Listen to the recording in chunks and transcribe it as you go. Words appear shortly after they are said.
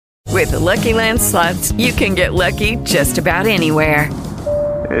With the Lucky Land Slots, you can get lucky just about anywhere.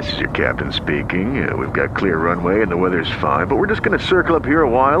 This is your captain speaking. We've got clear runway and the weather's fine, but we're just going to circle up here a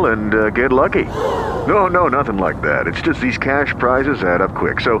while and get lucky. No, nothing like that. It's just these cash prizes add up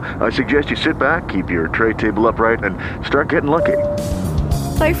quick. So I suggest you sit back, keep your tray table upright, and start getting lucky.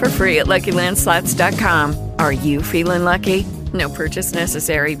 Play for free at LuckyLandSlots.com. Are you feeling lucky? No purchase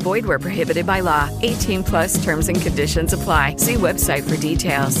necessary. Void where prohibited by law. 18 plus terms and conditions apply. See website for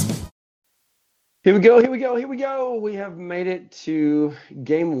details. Here we go. We have made it to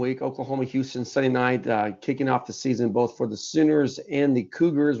game week, Oklahoma-Houston Sunday night, kicking off the season both for the Sooners and the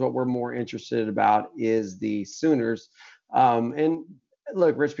Cougars. What we're more interested about is the Sooners. And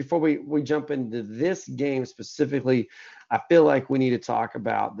look, Rich, before we jump into this game specifically, I feel like we need to talk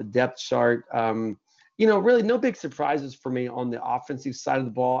about the depth chart. Really no big surprises for me on the offensive side of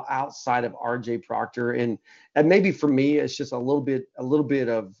the ball outside of R.J. Proctor. And maybe for me, it's just a little bit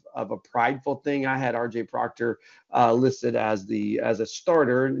of a prideful thing. I had R.J. Proctor listed as a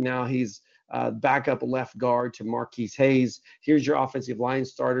starter. Now he's backup left guard to Marquise Hayes. Here's your offensive line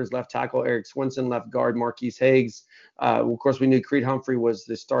starters: left tackle Eric Swinson, left guard Marquise Hayes. Of course, we knew Creed Humphrey was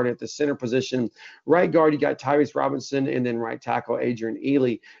the starter at the center position. Right guard, you got Tyrese Robinson, and then right tackle Adrian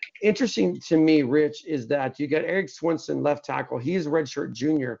Ely. Interesting to me, Rich, is that you got Eric Swinson, left tackle. He's a redshirt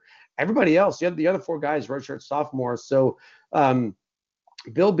junior. Everybody else, you have the other four guys, redshirt sophomores. So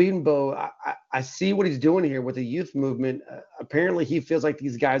Bill Bedenbaugh, I see what he's doing here with the youth movement. Apparently, he feels like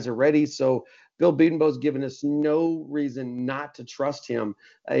these guys are ready. So Bill Bedenbaugh's given us no reason not to trust him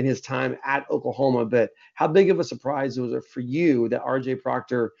in his time at Oklahoma. But how big of a surprise was it for you that R.J.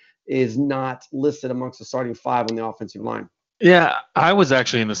 Proctor is not listed amongst the starting five on the offensive line? Yeah, I was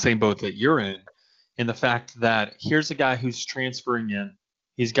actually in the same boat that you're in the fact that here's a guy who's transferring in.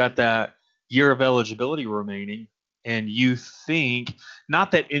 He's got that year of eligibility remaining. And you think,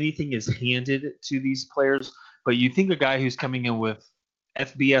 not that anything is handed to these players, but you think a guy who's coming in with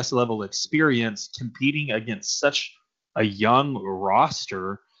FBS level experience competing against such a young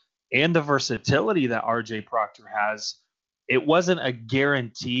roster and the versatility that RJ Proctor has, it wasn't a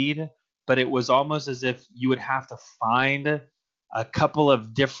guaranteed, but it was almost as if you would have to find a couple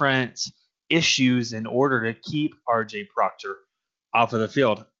of different issues in order to keep RJ Proctor off of the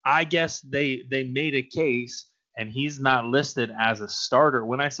field. I guess they made a case, and he's not listed as a starter.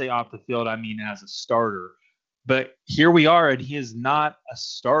 When I say off the field, I mean as a starter. But here we are, and he is not a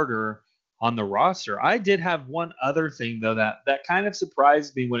starter on the roster. I did have one other thing, though, that kind of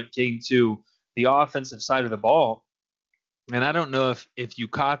surprised me when it came to the offensive side of the ball. And I don't know if you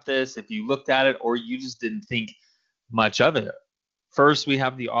caught this, if you looked at it, or you just didn't think much of it. First, we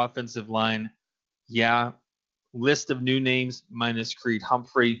have the offensive line. Yeah, list of new names minus Creed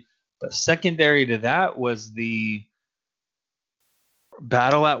Humphrey. But secondary to that was the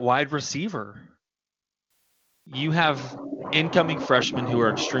battle at wide receiver. You have incoming freshmen who are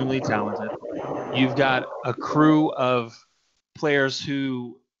extremely talented. You've got a crew of players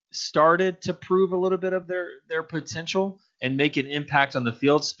who started to prove a little bit of their potential and make an impact on the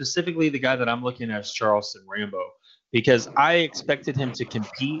field. Specifically, the guy that I'm looking at is Charleston Rambo, because I expected him to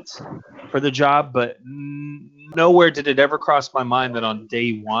compete for the job, but nowhere did it ever cross my mind that on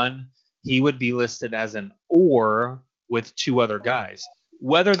day one he would be listed as an or with two other guys.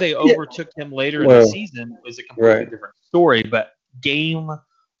 Whether they overtook him later in the season is a completely different story, but game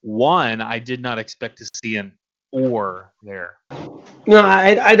one, I did not expect to see an or there. No,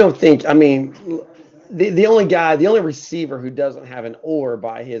 I don't think. I mean, the only receiver who doesn't have an or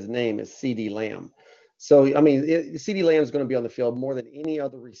by his name is CeeDee Lamb. So, I mean, CeeDee Lamb is going to be on the field more than any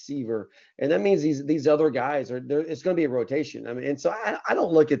other receiver. And that means these other guys it's going to be a rotation. I mean, and so I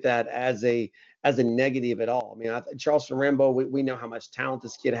don't look at that as a negative at all. I mean, Charleston Rambo, we know how much talent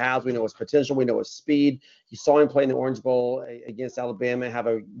this kid has. We know his potential. We know his speed. You saw him play in the Orange Bowl against Alabama, have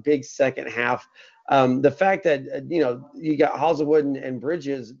a big second half. The fact that, you got Hollywood and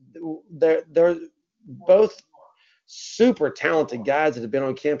Bridges, they're both super talented guys that have been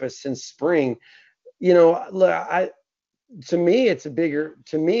on campus since spring. Look, to me, it's a bigger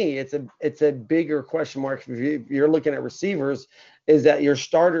question mark. If you're looking at receivers, is that your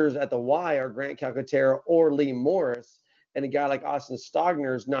starters at the Y are Grant Calcaterra or Lee Morris, and a guy like Austin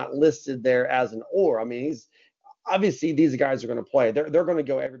Stogner is not listed there as an or. I mean, obviously these guys are going to play. They're going to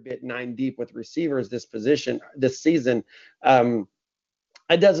go every bit 9 deep with receivers this season.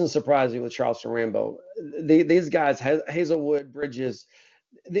 It doesn't surprise me with Charleston Rambo. These guys, Hazelwood, Bridges,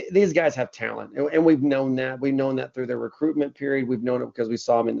 these guys have talent, and we've known that. We've known that through their recruitment period. We've known it because we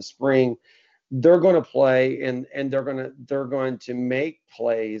saw them in the spring. They're going to play, and they're going to make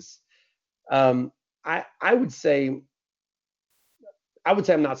plays. I would say I would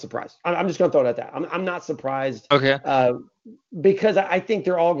say I'm not surprised. I'm just going to throw it at that. I'm not surprised. Okay. Because I think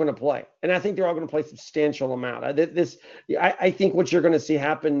they're all going to play, and I think they're all going to play substantial amount. I think what you're going to see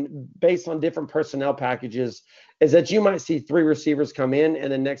happen based on different personnel packages is that you might see 3 receivers come in,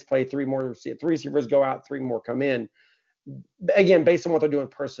 and then next play 3 receivers go out, 3 more come in. Again, based on what they're doing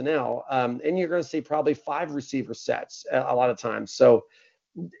personnel, and you're going to see probably 5 receiver sets a lot of times. So,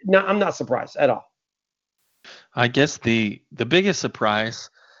 no, I'm not surprised at all. I guess the biggest surprise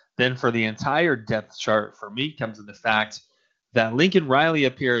then for the entire depth chart for me comes in the fact that Lincoln Riley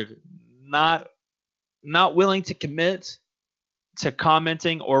appeared not willing to commit to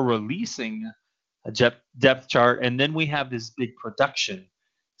commenting or releasing a depth chart, and then we have this big production.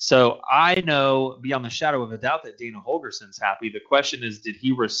 So I know beyond the shadow of a doubt that Dana Holgerson's happy. The question is, did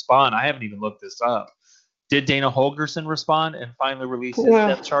he respond? I haven't even looked this up. Did Dana Holgerson respond and finally release his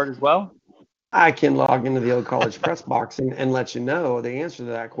depth chart as well? I can log into the old college press box and let you know the answer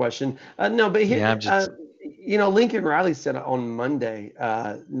to that question. No, but here, Lincoln Riley said on Monday,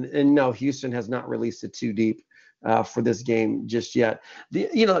 and no, Houston has not released it too deep for this game just yet.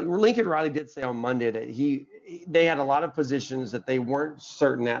 Lincoln Riley did say on Monday that they had a lot of positions that they weren't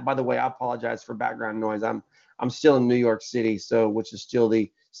certain at. By the way, I apologize for background noise. I'm still in New York City, which is still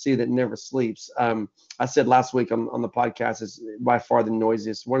the city that never sleeps. I said last week on the podcast, is by far the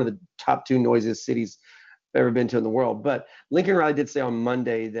noisiest, one of the top 2 noisiest cities I've ever been to in the world. But Lincoln Riley did say on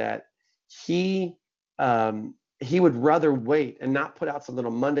Monday that he would rather wait and not put out something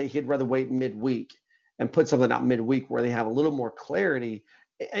on Monday. He'd rather wait midweek and put something out midweek where they have a little more clarity.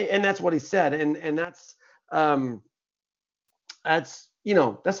 And that's what he said. And that's fine.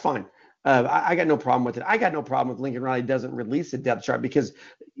 I got no problem with it. I got no problem with Lincoln Riley doesn't release a depth chart, because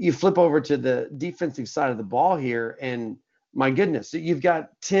you flip over to the defensive side of the ball here, and my goodness, you've got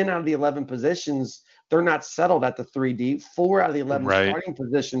 10 out of the 11 positions. They're not settled at the 3 deep. 4 out of the 11 starting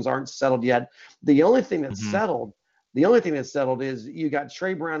positions aren't settled yet. The only thing that's settled is you got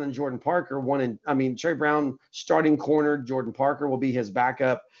Trey Brown and Jordan Parker. Trey Brown starting corner, Jordan Parker will be his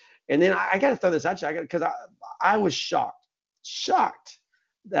backup. And then I got to throw this at you, because I was shocked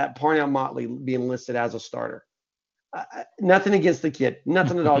that Parnell Motley being listed as a starter. Nothing against the kid,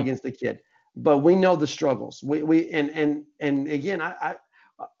 nothing at all against the kid, but we know the struggles. And again,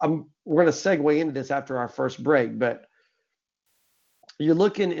 we're going to segue into this after our first break, but you're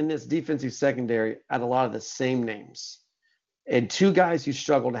looking in this defensive secondary at a lot of the same names, and 2 guys who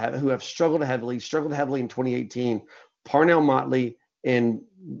have struggled heavily in 2018, Parnell Motley and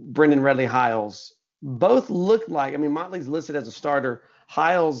Brendan Redley-Hiles. Both look like, Motley's listed as a starter.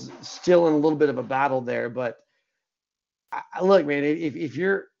 Hiles still in a little bit of a battle there, but look, man, if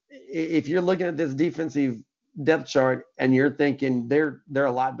you're looking at this defensive depth chart and you're thinking they're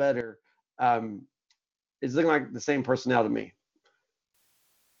a lot better, it's looking like the same personnel to me.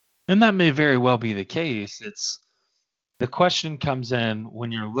 And that may very well be the case. The question comes in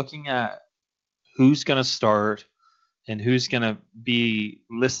when you're looking at who's going to start and who's going to be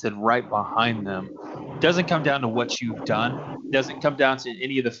listed right behind them. It doesn't come down to what you've done. It doesn't come down to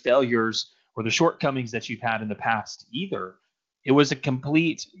any of the failures or the shortcomings that you've had in the past either. It was a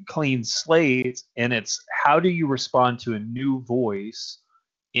complete clean slate, and it's how do you respond to a new voice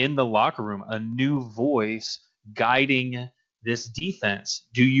in the locker room, a new voice guiding this defense?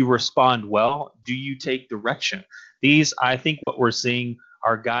 Do you respond well? Do you take direction? I think what we're seeing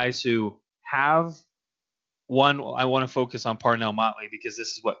are guys who have one. I want to focus on Parnell Motley because this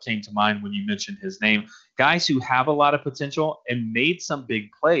is what came to mind when you mentioned his name. Guys who have a lot of potential and made some big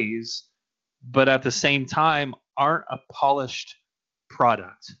plays, but at the same time aren't a polished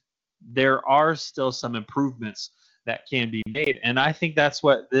product. There are still some improvements that can be made, and I think that's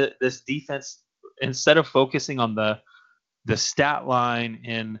what this defense, instead of focusing on the stat line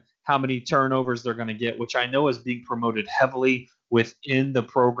and how many turnovers they're going to get, which I know is being promoted heavily within the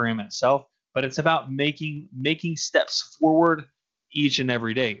program itself, but it's about making steps forward each and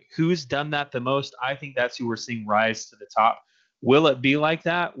every day. Who's done that the most? I think that's who we're seeing rise to the top. Will it be like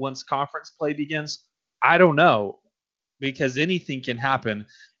that once conference play begins? I don't know, because anything can happen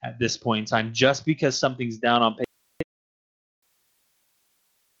at this point in time. Just because something's down on paper.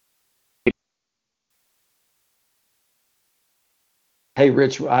 Hey,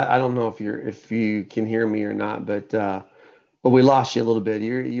 Rich, I don't know if you can hear me or not, but we lost you a little bit.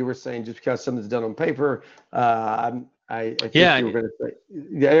 You were saying just because something's done on paper, I think you were going to say,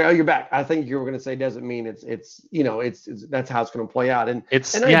 yeah, you're back. I think you were going to say doesn't mean it's that's how it's going to play out. And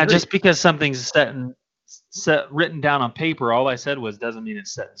just because something's set written down on paper, all I said was doesn't mean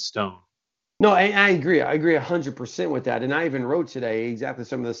it's set in stone. No, I agree. I agree 100% with that. And I even wrote today exactly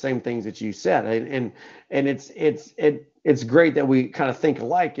some of the same things that you said. And it's great that we kind of think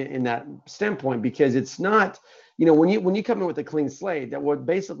alike in that standpoint, because it's not, when you come in with a clean slate, that what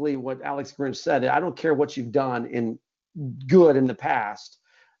Alex Grinch said, I don't care what you've done in good in the past,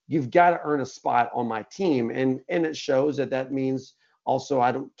 you've got to earn a spot on my team. And it shows that means also,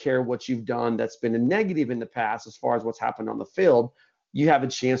 I don't care what you've done that's been a negative in the past as far as what's happened on the field, you have a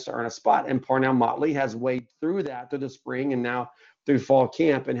chance to earn a spot. And Parnell Motley has waded through that through the spring and now through fall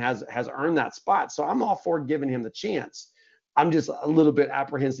camp and has earned that spot. So I'm all for giving him the chance. I'm just a little bit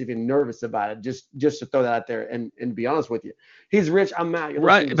apprehensive and nervous about it, just to throw that out there and be honest with you. He's Rich. I'm Matt. You're listening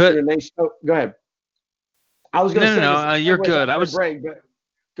Right, to but Sooner Nation. Oh, go ahead. I was going to no, say no, this no, you're segues good. after the break, but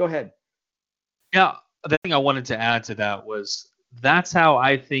go ahead. Yeah, the thing I wanted to add to that was that's how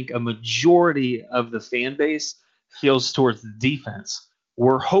I think a majority of the fan base feels towards the defense.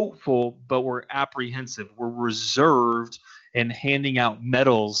 We're hopeful, but we're apprehensive. We're reserved and handing out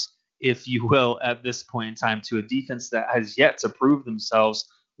medals, if you will, at this point in time to a defense that has yet to prove themselves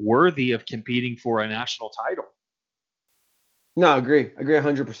worthy of competing for a national title. No, I agree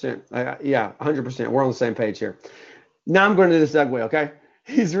 100%. Yeah, 100%. We're on the same page here. Now I'm going to do the segue, okay?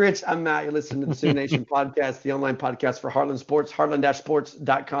 He's Rich. I'm Matt. You're listening to the Sioux Nation podcast, the online podcast for Heartland Sports.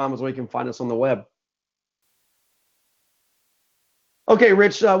 Heartland-sports.com is where you can find us on the web. Okay,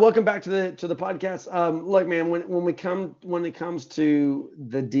 Rich. Welcome back to the podcast. Look, man, when it comes to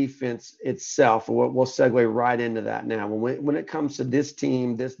the defense itself, we'll segue right into that now. When it comes to this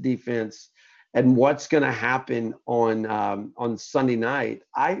team, this defense, and what's going to happen on Sunday night,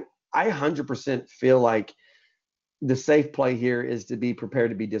 I 100% feel like the safe play here is to be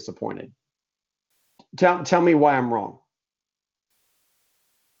prepared to be disappointed. Tell me why I'm wrong.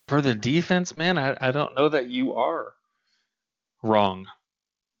 For the defense, man, I don't know that you are wrong.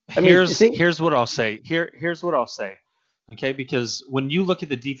 Here's Here's what I'll say. Here's what I'll say. Okay, because when you look at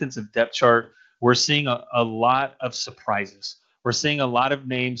the defensive depth chart, we're seeing a lot of surprises. We're seeing a lot of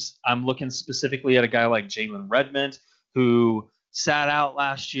names. I'm looking specifically at a guy like Jalen Redmond, who sat out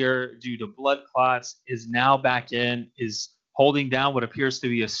last year due to blood clots, is now back in, is holding down what appears to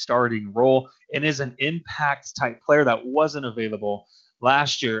be a starting role, and is an impact type player that wasn't available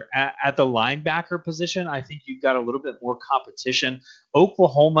last year. At the linebacker position, I think you've got a little bit more competition.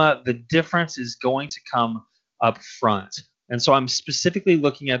 Oklahoma, the difference is going to come up front. And so I'm specifically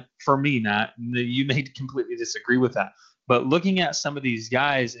looking at, for me, Matt, you may completely disagree with that, but looking at some of these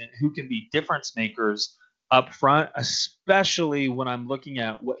guys and who can be difference makers up front, especially when I'm looking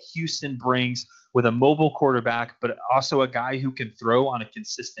at what Houston brings with a mobile quarterback, but also a guy who can throw on a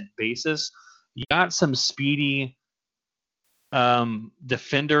consistent basis. You got some speedy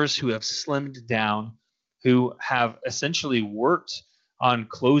defenders who have slimmed down, who have essentially worked on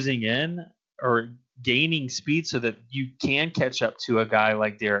closing in or gaining speed so that you can catch up to a guy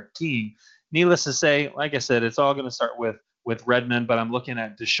like Derek King. Needless to say, like I said, it's all going to start with Redmond, but I'm looking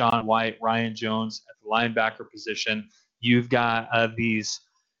at Deshaun White, Ryan Jones at the linebacker position. You've got these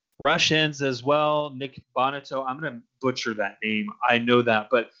Russians as well, Nick Bonato. I'm going to butcher that name. I know that,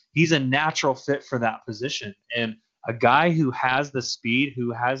 but he's a natural fit for that position. And a guy who has the speed,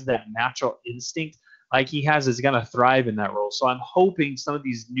 who has that natural instinct like he has, is going to thrive in that role. So I'm hoping some of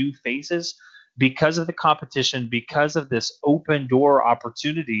these new faces, because of the competition, because of this open door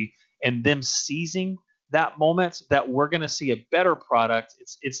opportunity and them seizing that moment, that we're going to see a better product.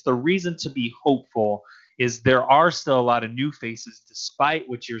 It's the reason to be hopeful, is there are still a lot of new faces, despite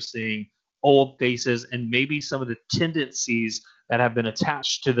what you're seeing, old faces, and maybe some of the tendencies that have been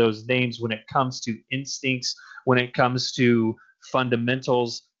attached to those names when it comes to instincts, when it comes to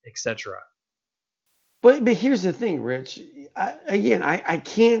fundamentals, etc. But here's the thing, Rich. I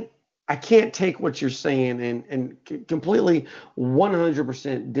can't take what you're saying and completely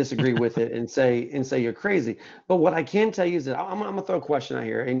 100% disagree with it and say you're crazy. But what I can tell you is that I'm gonna throw a question out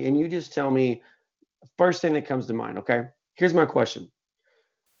here, and you just tell me first thing that comes to mind. Okay, here's my question.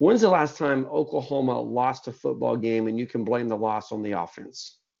 When's the last time Oklahoma lost a football game and you can blame the loss on the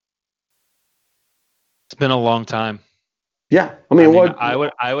offense? It's been a long time. Yeah, I mean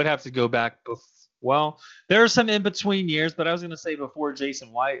I would have to go back. Well, there are some in between years, but I was going to say before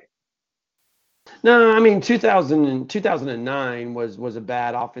Jason White. No, I mean 2009 was a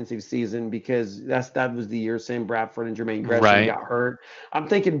bad offensive season because that was the year Sam Bradford and Jermaine Gresham got hurt. I'm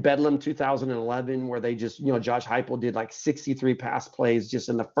thinking Bedlam 2011, where they just, Josh Heupel did like 63 pass plays just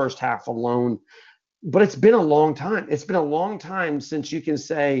in the first half alone. But it's been a long time. It's been a long time since you can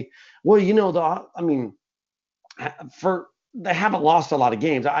say, well, they haven't lost a lot of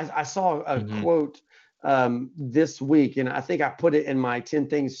games. I saw a quote this week, and I think I put it in my 10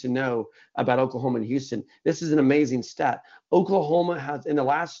 things to know about Oklahoma and Houston. This is an amazing stat. Oklahoma has, in the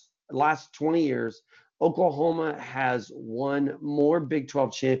last 20 years, Oklahoma has won more Big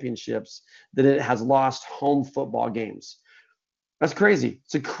 12 championships than it has lost home football games. That's crazy.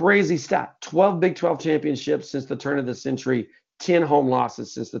 It's a crazy stat. 12 Big 12 championships since the turn of the century, 10 home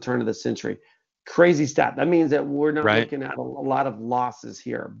losses since the turn of the century. Crazy stat. That means that we're not Right. looking at a lot of losses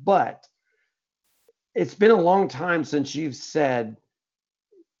here. But it's been a long time since you've said,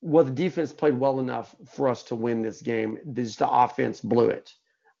 well, the defense played well enough for us to win this game. Just the offense blew it.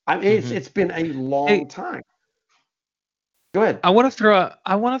 I mean, it's been a long Hey, time. Go ahead. I want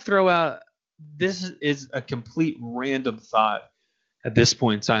to throw out. This is a complete random thought at this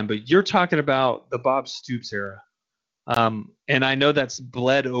point in time, but you're talking about the Bob Stoops era. And I know that's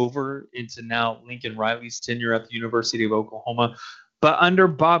bled over into now Lincoln Riley's tenure at the University of Oklahoma. But under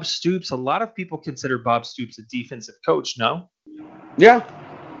Bob Stoops, a lot of people consider Bob Stoops a defensive coach, no? Yeah.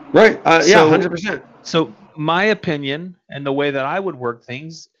 Right. Yeah, So 100%. So my opinion and the way that I would work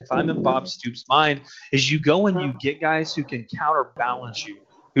things, if I'm in Bob Stoops' mind, is you go and you get guys who can counterbalance you,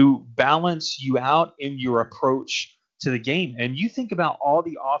 who balance you out in your approach to the game. And you think about all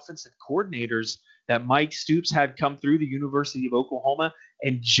the offensive coordinators that Mike Stoops had come through the University of Oklahoma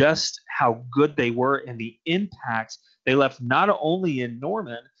and just how good they were and the impact they left not only in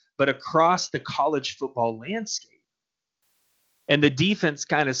Norman, but across the college football landscape. And the defense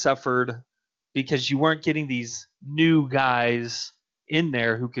kind of suffered because you weren't getting these new guys in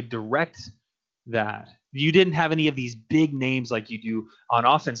there who could direct that. You didn't have any of these big names like you do on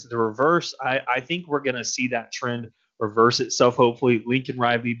offense. The reverse, I think we're going to see that trend reverse itself, hopefully. Lincoln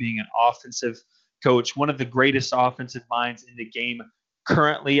Riley being an offensive coach, one of the greatest offensive minds in the game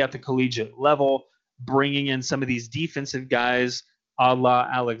currently at the collegiate level, bringing in some of these defensive guys a la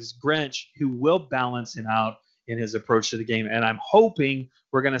Alex Grinch, who will balance him out in his approach to the game. And I'm hoping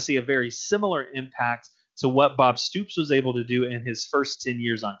we're going to see a very similar impact to what Bob Stoops was able to do in his first 10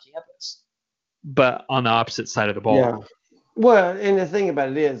 years on campus, but on the opposite side of the ball. Yeah. Well, and the thing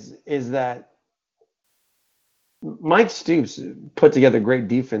about it is that Mike Stoops put together great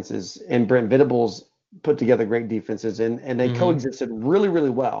defenses, and Brent Venables put together great defenses, and they coexisted really,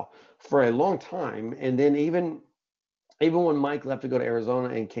 really well for a long time. And then even when Mike left to go to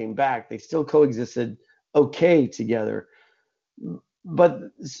Arizona and came back, they still coexisted okay together. But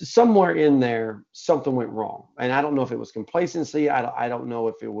somewhere in there, something went wrong, and I don't know if it was complacency. I don't know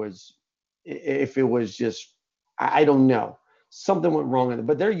if it was just, I don't know. Something went wrong in it.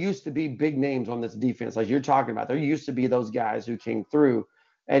 But there used to be big names on this defense, like you're talking about. There used to be those guys who came through.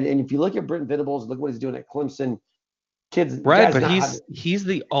 And if you look at Brent Venables, look what he's doing at Clemson. Right, but he's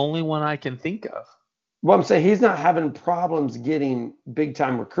the only one I can think of. Well, I'm saying he's not having problems getting big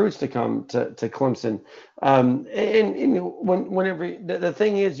time recruits to come to Clemson. And whenever the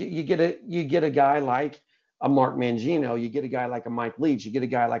thing is, you get a guy like a Mark Mangino, you get a guy like a Mike Leach, you get a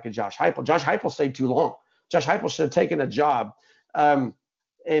guy like a Josh Heupel. Josh Heupel stayed too long. Josh Heupel should have taken a job, and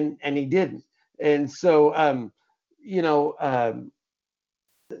he didn't. And so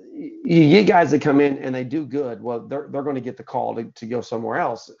you get guys that come in and they do good. Well, they're going to get the call to go somewhere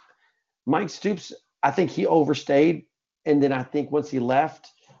else. Mike Stoops, I think he overstayed, and then I think once he left,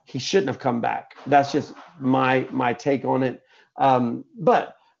 he shouldn't have come back. That's just my take on it. I'm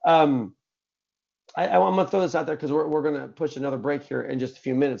going to throw this out there because we're going to push another break here in just a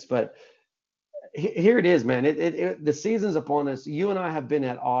few minutes. But here it is, man. The season's upon us. You and I have been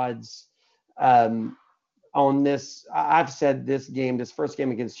at odds on this. I've said this first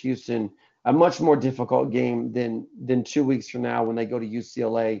game against Houston, a much more difficult game than 2 weeks from now when they go to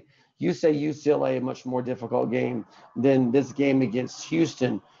UCLA. You say UCLA, a much more difficult game than this game against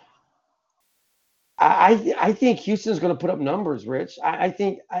Houston. I think Houston's going to put up numbers, Rich. I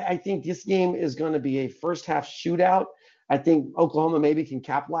think this game is going to be a first half shootout. I think Oklahoma maybe can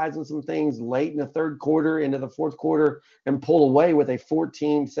capitalize on some things late in the third quarter, into the fourth quarter, and pull away with a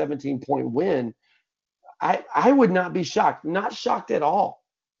 14, 17-point win. I would not be shocked, not shocked at all,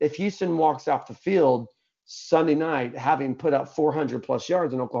 if Houston walks off the field Sunday night having put up 400 plus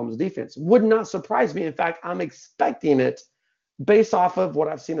yards in Oklahoma's defense. Would not surprise me. In fact, I'm expecting it based off of what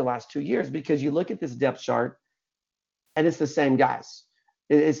I've seen the last 2 years, because you look at this depth chart and it's the same guys.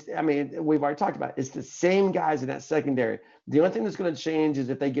 We've already talked about it. It's the same guys in that secondary. The only thing that's going to change is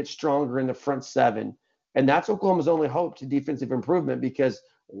if they get stronger in the front seven. And that's Oklahoma's only hope to defensive improvement, because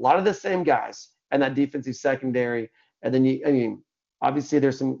a lot of the same guys and that defensive secondary. And then obviously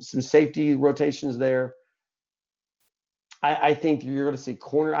there's some safety rotations there. I think you're going to see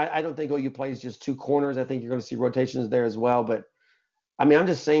corner. I don't think OU plays just two corners. I think you're going to see rotations there as well. But I mean, I'm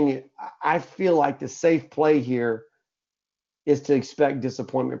just saying, I feel like the safe play here is to expect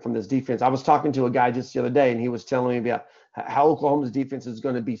disappointment from this defense. I was talking to a guy just the other day, and he was telling me about how Oklahoma's defense is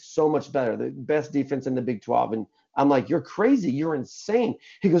going to be so much better, the best defense in the Big 12. And I'm like, you're crazy. You're insane.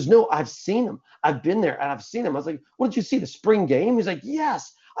 He goes, no, I've seen them. I've been there, and I've seen them. I was like, what did you see, the spring game? He's like,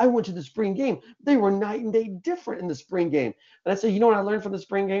 yes, I went to the spring game. They were night and day different in the spring game. And I said, you know what I learned from the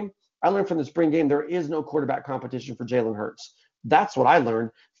spring game? I learned from the spring game there is no quarterback competition for Jalen Hurts. That's what I learned.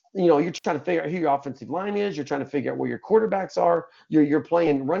 You're trying to figure out who your offensive line is. You're trying to figure out where your quarterbacks are. You're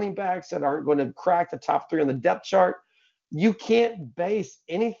playing running backs that aren't going to crack the top 3 on the depth chart. You can't base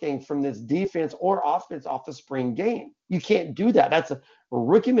anything from this defense or offense off the spring game. You can't do that. That's a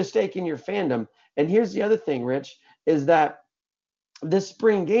rookie mistake in your fandom. And here's the other thing, Rich, is that this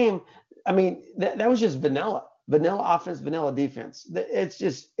spring game, I mean, that was just vanilla offense, vanilla defense.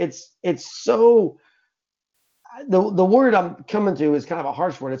 It's so. The word I'm coming to is kind of a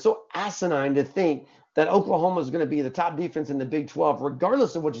harsh word. It's so asinine to think that Oklahoma is going to be the top defense in the Big 12,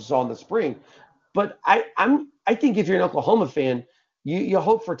 regardless of what you saw in the spring. But I think if you're an Oklahoma fan, you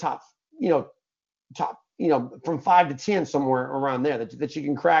hope for top from 5 to 10 somewhere around there that you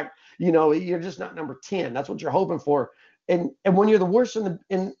can crack. You're just not number 10. That's what you're hoping for. And when you're the worst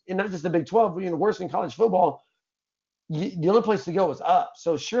in not just the Big 12, but you're the worst in college football, the only place to go is up.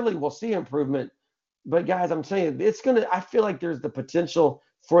 So surely we'll see improvement. But guys, I'm saying I feel like there's the potential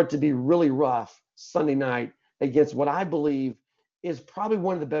for it to be really rough Sunday night against what I believe is probably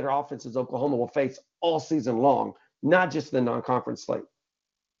one of the better offenses Oklahoma will face all season long, not just the non-conference slate.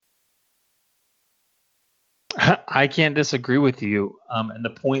 I can't disagree with you and the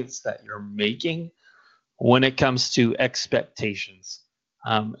points that you're making when it comes to expectations.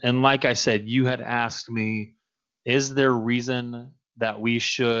 And like I said, you had asked me, is there reason that we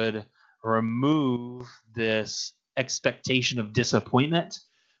should remove this expectation of disappointment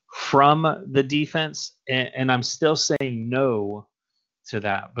from the defense? And I'm still saying no to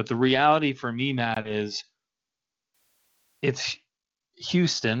that. But the reality for me, Matt, is it's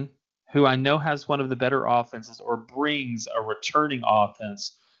Houston, who I know has one of the better offenses or brings a returning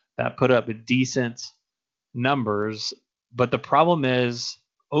offense that put up decent numbers. But the problem is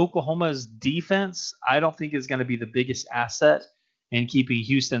Oklahoma's defense, I don't think is going to be the biggest asset in keeping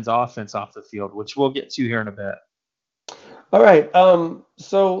Houston's offense off the field, which we'll get to here in a bit. All right.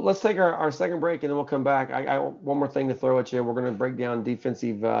 So let's take our second break, and then we'll come back. I one more thing to throw at you. We're going to break down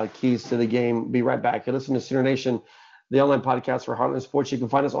defensive keys to the game. Be right back. You listen to Sooner Nation, the online podcast for Heartland Sports. You can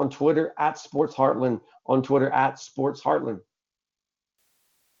find us on Twitter at Sports Heartland, on Twitter at Sports Heartland.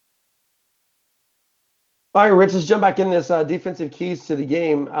 All right, Rich, let's jump back in this defensive keys to the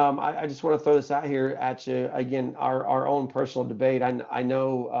game. I just want to throw this out here at you. Again, our own personal debate. I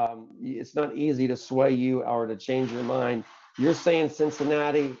know it's not easy to sway you or to change your mind. You're saying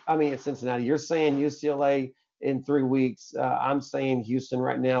Cincinnati. You're saying UCLA in 3 weeks. I'm saying Houston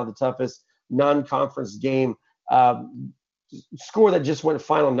right now, the toughest non-conference game. Score that just went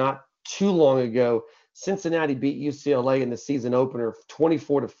final not too long ago. Cincinnati beat UCLA in the season opener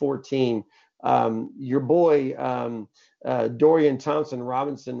 24-14. Your boy Dorian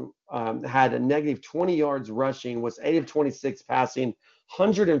Thompson-Robinson had a negative 20 yards rushing, was 8 of 26 passing,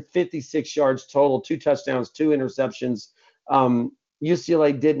 156 yards total, 2 touchdowns, 2 interceptions.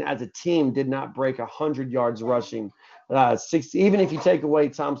 UCLA as a team, did not break 100 yards rushing. Even if you take away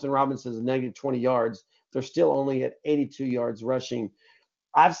Thompson-Robinson's negative 20 yards, they're still only at 82 yards rushing.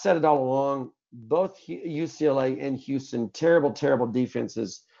 I've said it all along, both UCLA and Houston, terrible, terrible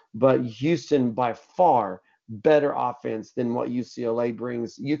defenses. But Houston, by far, better offense than what UCLA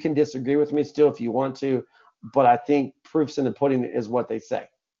brings. You can disagree with me still if you want to, but I think proof's in the pudding is what they say.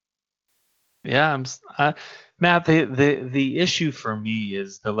 Yeah, Matt, the issue for me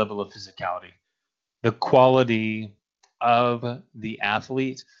is the level of physicality, the quality of the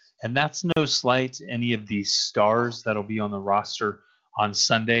athlete. And that's no slight to any of these stars that'll be on the roster on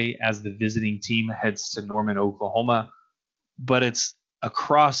Sunday as the visiting team heads to Norman, Oklahoma. But it's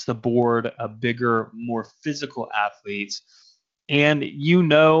across the board, a bigger, more physical athletes. And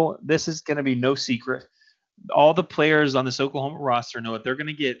this is going to be no secret. All the players on this Oklahoma roster know it. They're going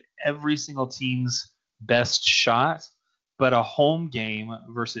to get every single team's best shot, but a home game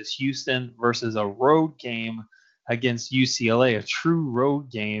versus Houston versus a road game against UCLA, a true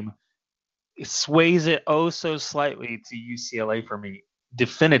road game, it sways it oh so slightly to UCLA for me,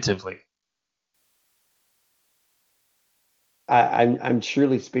 definitively. I'm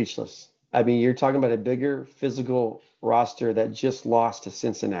truly speechless. I mean, you're talking about a bigger physical roster that just lost to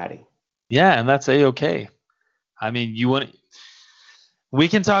Cincinnati. Yeah, and that's A-okay. I mean, we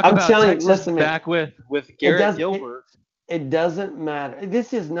can talk about Texas back with Garrett Gilbert. It doesn't matter.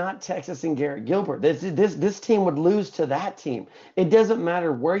 This is not Texas and Garrett Gilbert. This team would lose to that team. It doesn't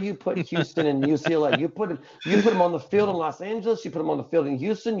matter where you put Houston and UCLA. You put them on the field in Los Angeles. You put them on the field in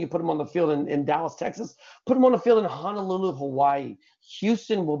Houston. You put them on the field in Dallas, Texas. Put them on the field in Honolulu, Hawaii.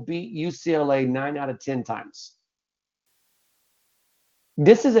 Houston will beat UCLA 9 out of 10 times.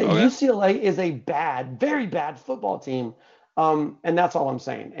 UCLA is a bad, very bad football team, and that's all I'm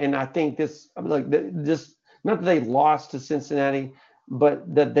saying. And I think this not that they lost to Cincinnati,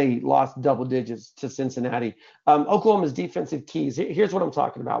 but that they lost double digits to Cincinnati. Oklahoma's defensive keys. Here's what I'm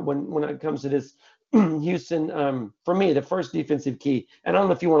talking about when it comes to this Houston. For me, the first defensive key, and I don't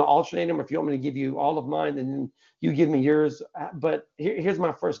know if you want to alternate them or if you want me to give you all of mine and then you give me yours. But here's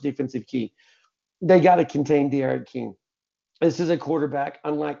my first defensive key. They got to contain De'Aaron King. This is a quarterback,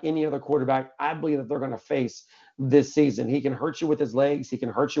 unlike any other quarterback, I believe that they're going to face this season. He can hurt you with his legs. He can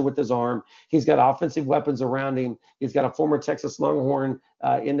hurt you with his arm. He's got offensive weapons around him. He's got a former Texas Longhorn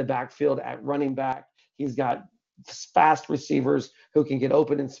in the backfield at running back. He's got fast receivers who can get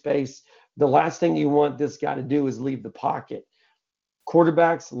open in space. The last thing you want this guy to do is leave the pocket.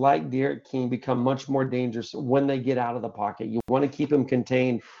 Quarterbacks like De'Aaron King become much more dangerous when they get out of the pocket. You want to keep him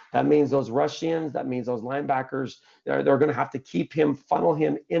contained. That means those rush ins, that means those linebackers, they're going to have to keep him, funnel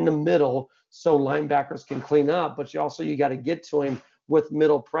him in the middle so linebackers can clean up. But you got to get to him with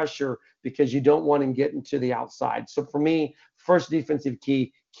middle pressure because you don't want him getting to the outside. So for me, first defensive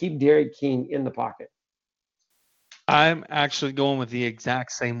key, keep De'Aaron King in the pocket. I'm actually going with the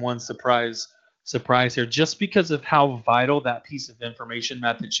exact same one. Surprise here, just because of how vital that piece of information,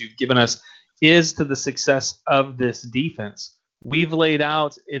 Matt, that you've given us is to the success of this defense. We've laid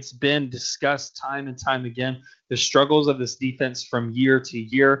out, it's been discussed time and time again, the struggles of this defense from year to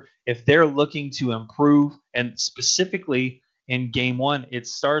year. If they're looking to improve, and specifically in game one, it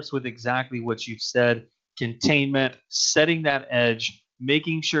starts with exactly what you've said: containment, setting that edge,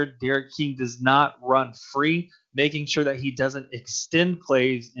 making sure De'Aaron King does not run free, making sure that he doesn't extend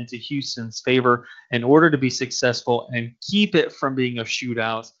plays into Houston's favor in order to be successful and keep it from being a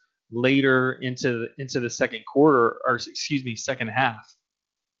shootout later into the second quarter, or second half.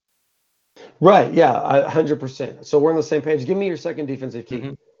 Right. Yeah. 100%. So we're on the same page. Give me your second defensive key.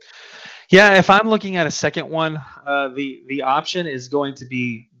 Mm-hmm. Yeah. If I'm looking at a second one, the option is going to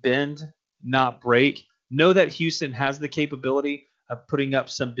be bend, not break. Know that Houston has the capability of putting up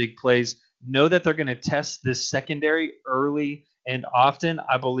some big plays. Know that they're going to test this secondary early and often.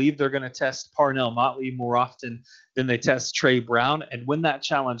 I believe they're going to test Parnell Motley more often than they test Trey Brown. And when that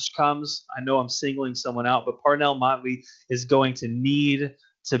challenge comes, I know I'm singling someone out, but Parnell Motley is going to need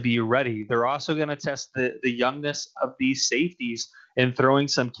to be ready. They're also going to test the youngness of these safeties and throwing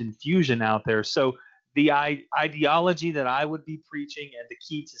some confusion out there. So the ideology that I would be preaching and the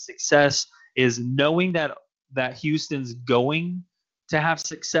key to success is knowing that Houston's going to have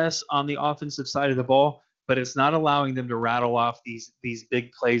success on the offensive side of the ball, but it's not allowing them to rattle off these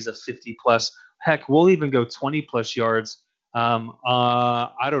big plays of 50 plus. Heck, we'll even go 20 plus yards.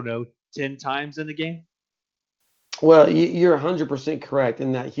 I don't know, 10 times in the game. Well, you're 100% correct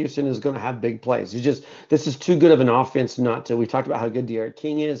in that Houston is going to have big plays. This is too good of an offense not to. We talked about how good De'Aaron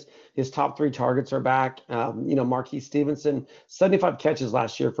King is. His top 3 targets are back. Marquise Stevenson, 75 catches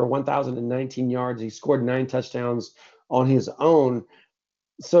last year for 1,019 yards. He scored 9 touchdowns on his own.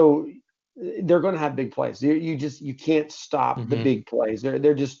 So they're going to have big plays. You can't stop the big plays.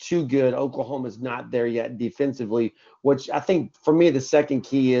 They're just too good. Oklahoma's not there yet defensively, which I think for me the second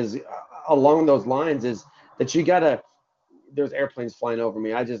key is along those lines is that you gotta. There's airplanes flying over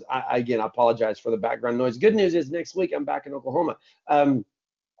me. I apologize for the background noise. Good news is next week I'm back in Oklahoma,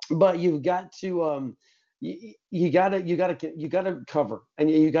 but you've got to you gotta cover, and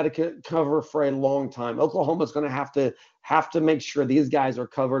you gotta cover for a long time. Oklahoma's going to have to make sure these guys are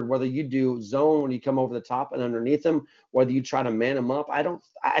covered. Whether you do zone when you come over the top and underneath them, whether you try to man them up.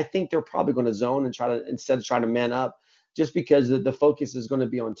 I think they're probably going to zone and instead of trying to man up, just because the focus is going to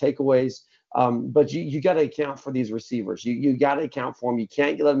be on takeaways. But you got to account for these receivers. You got to account for them. You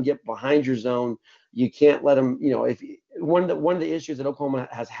can't let them get behind your zone. You can't let them, if one of the issues that Oklahoma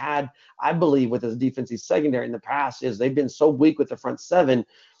has had, I believe, with its defensive secondary in the past is they've been so weak with the front seven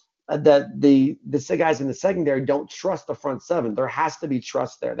that the guys in the secondary don't trust the front seven. There has to be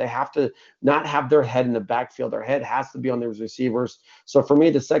trust there. They have to not have their head in the backfield. Their head has to be on those receivers. So for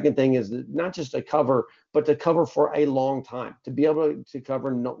me, the second thing is not just to cover, but to cover for a long time, to be able to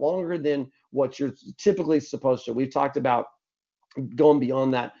cover no longer than what you're typically supposed to. We've talked about going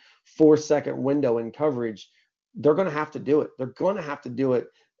beyond that 4-second window in coverage. They're going to have to do it. They're going to have to do it.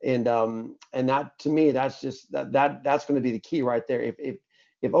 And that, to me, that's just that's going to be the key right there.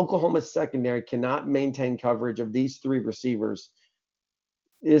 if Oklahoma's secondary cannot maintain coverage of these three receivers,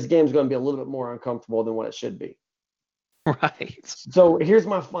 this game's going to be a little bit more uncomfortable than what it should be. Right. So here's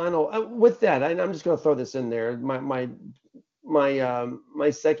my final. With that, I'm just going to throw this in there. My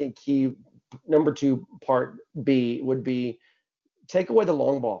second key, number 2, part B, would be take away the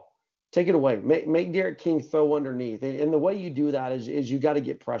long ball. Take it away. Make Derek King throw underneath. And the way you do that is you got to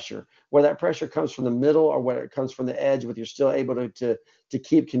get pressure. Whether that pressure comes from the middle or whether it comes from the edge, but you're still able to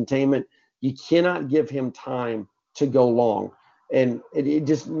keep containment. You cannot give him time to go long. And it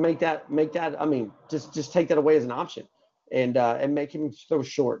just make that. I mean, just take that away as an option, and make him throw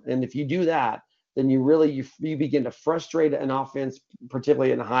short. And if you do that, then you begin to frustrate an offense,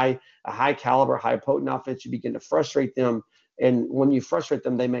 particularly in a high caliber, high potent offense. You begin to frustrate them. And when you frustrate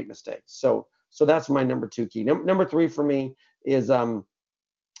them, they make mistakes. So that's my number 2 key. Number 3 for me is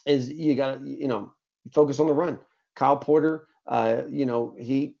you got to focus on the run. Kyle Porter,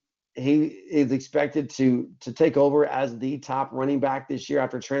 he is expected to take over as the top running back this year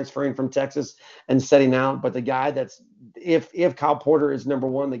after transferring from Texas and setting out. But the guy if Kyle Porter is number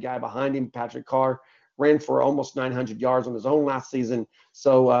 1, the guy behind him, Patrick Carr, ran for almost 900 yards on his own last season.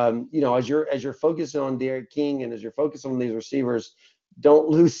 So, as you're focusing on Derek King and as you're focusing on these receivers, don't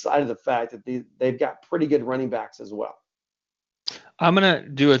lose sight of the fact that they've got pretty good running backs as well. I'm going to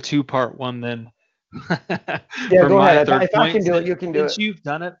do a 2-part one then. Yeah, go ahead. If I can do it, you can do it. Since you've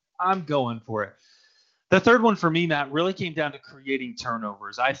done it, I'm going for it. The third one for me, Matt, really came down to creating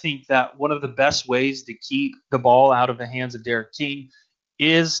turnovers. I think that one of the best ways to keep the ball out of the hands of Derek King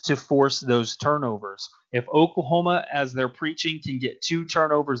is to force those turnovers. If Oklahoma, as they're preaching, can get 2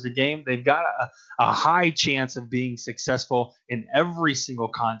 turnovers a game, they've got a high chance of being successful in every single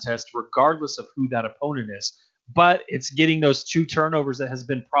contest, regardless of who that opponent is. But it's getting those 2 turnovers that has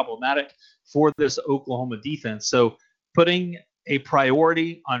been problematic for this Oklahoma defense. So putting a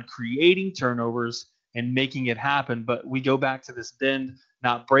priority on creating turnovers and making it happen. But we go back to this bend,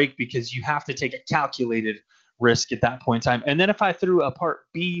 not break, because you have to take a calculated risk at that point in time. And then if I threw a part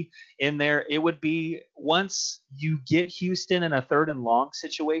B in there, it would be once you get Houston in a 3rd and long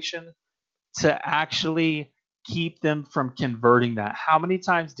situation to actually keep them from converting that. How many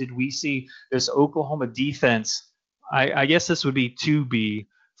times did we see this Oklahoma defense? I guess this would be 2B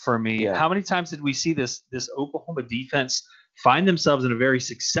for me. Yeah. How many times did we see this Oklahoma defense find themselves in a very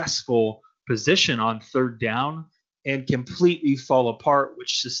successful position on 3rd down and completely fall apart,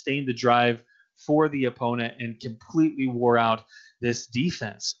 which sustained the drive for the opponent and completely wore out this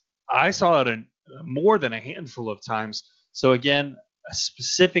defense? I saw it in more than a handful of times. So again,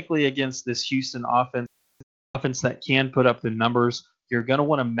 specifically against this Houston offense that can put up the numbers, you're going to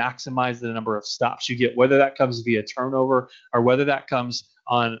want to maximize the number of stops you get, whether that comes via turnover or whether that comes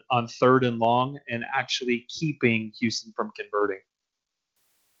on 3rd and long and actually keeping Houston from converting.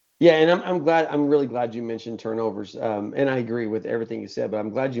 Yeah, and I'm really glad you mentioned turnovers, and I agree with everything you said, but I'm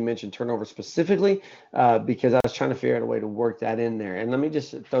glad you mentioned turnovers specifically because I was trying to figure out a way to work that in there. And let me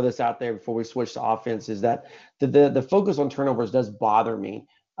just throw this out there before we switch to offense, is that the focus on turnovers does bother me,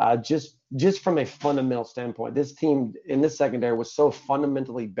 just from a fundamental standpoint. This team in this secondary was so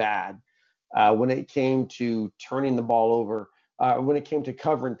fundamentally bad when it came to turning the ball over, when it came to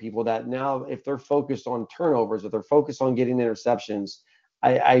covering people, that now if they're focused on turnovers, if they're focused on getting interceptions,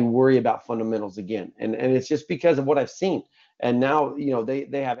 I worry about fundamentals again, and it's just because of what I've seen. And now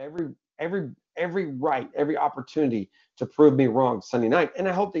they have every right, every opportunity to prove me wrong Sunday night, and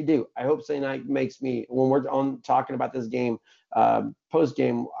I hope they do. I hope Sunday night makes me, when we're on talking about this game post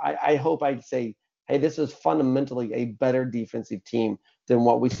game, I hope I say, hey, this is fundamentally a better defensive team than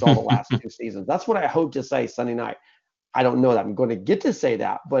what we saw the last 2 seasons. That's what I hope to say Sunday night. I don't know that I'm going to get to say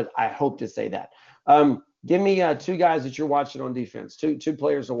that, but I hope to say that. Give me 2 guys that you're watching on defense, two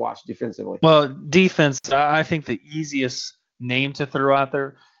players to watch defensively. Well, defense, I think the easiest name to throw out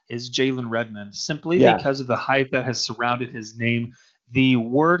there is Jalen Redmond, simply because of the hype that has surrounded his name. The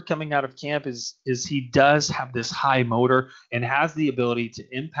word coming out of camp is he does have this high motor and has the ability to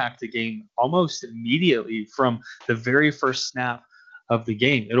impact the game almost immediately from the very first snap of the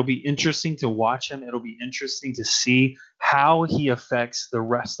game. It'll be interesting to watch him. It'll be interesting to see how he affects the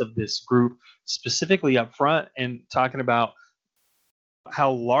rest of this group, specifically up front, and talking about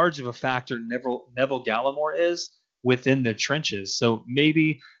how large of a factor Neville Gallimore is within the trenches. So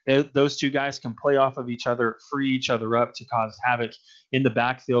maybe those 2 guys can play off of each other, free each other up to cause havoc in the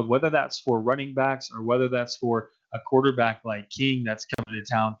backfield, whether that's for running backs or whether that's for a quarterback like King that's coming to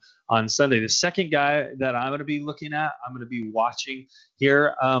town on Sunday. The second guy that I'm going to be looking at, I'm going to be watching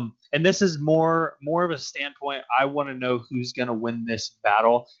here, and this is more of a standpoint. I want to know who's going to win this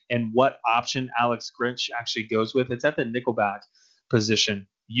battle and what option Alex Grinch actually goes with. It's at the nickelback position.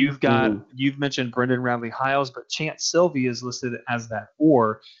 You've mentioned Brendan Radley-Hiles, but Chance Sylvie is listed as that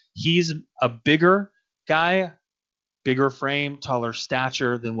 4. He's a bigger guy, bigger frame, taller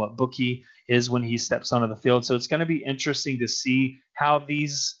stature than what Bookie is when he steps onto the field. So it's going to be interesting to see how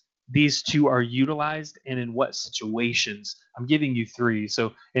these two are utilized and in what situations. I'm giving you 3.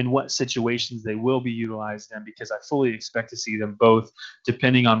 So in what situations they will be utilized in, because I fully expect to see them both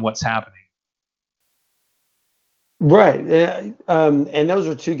depending on what's happening. Right. And those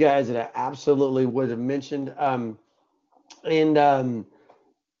are 2 guys that I absolutely would have mentioned.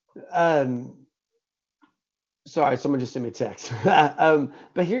 Sorry, someone just sent me a text.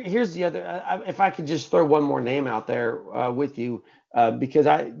 But here's the other. If I could just throw one more name out there with you, because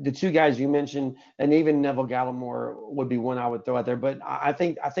the 2 guys you mentioned, and even Neville Gallimore would be one I would throw out there. But I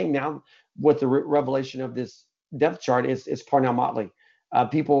think now with the revelation of this depth chart is Parnell Motley. I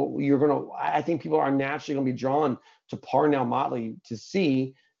think people are naturally going to be drawn to Parnell Motley to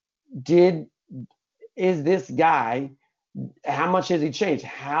see is this guy, how much has he changed?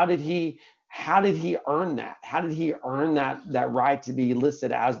 How did he earn that? How did he earn that right to be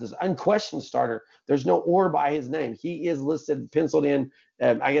listed as this unquestioned starter? There's no "or" by his name. He is listed, penciled in,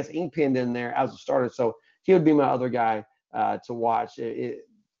 I guess ink penned in there as a starter. So he would be my other guy to watch.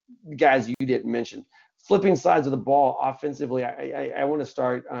 Guys you didn't mention. Flipping sides of the ball offensively, I want to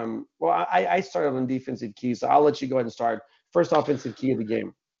start. I started on defensive key, so I'll let you go ahead and start. First offensive key of the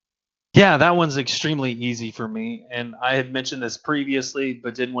game. Yeah, that one's extremely easy for me. And I had mentioned this previously,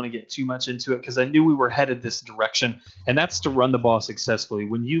 but didn't want to get too much into it because I knew we were headed this direction, and that's to run the ball successfully.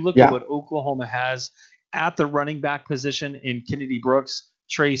 When you look at what Oklahoma has at the running back position in Kennedy Brooks,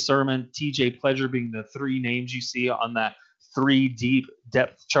 Trey Sermon, TJ Pledger being the 3 names you see on that 3 deep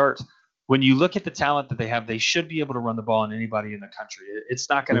depth chart, when you look at the talent that they have, they should be able to run the ball on anybody in the country. It's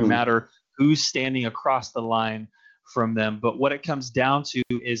not going to matter who's standing across the line from them. But what it comes down to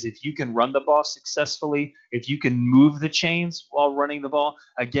is if you can run the ball successfully, if you can move the chains while running the ball,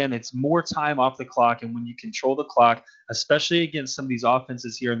 again, it's more time off the clock. And when you control the clock, especially against some of these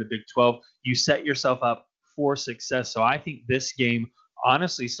offenses here in the Big 12, you set yourself up for success. So I think this game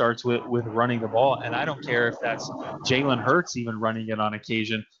honestly starts with running the ball. And I don't care if that's Jalen Hurts even running it on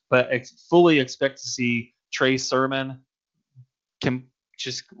occasion, but fully expect to see Trey Sermon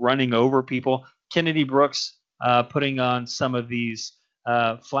just running over people. Kennedy Brooks putting on some of these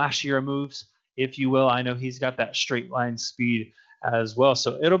flashier moves, if you will. I know he's got that straight line speed as well.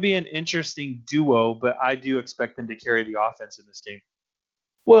 So it'll be an interesting duo, but I do expect them to carry the offense in this game.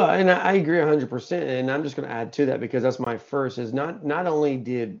 Well, and I agree 100%, and I'm just going to add to that because that's my first. Is not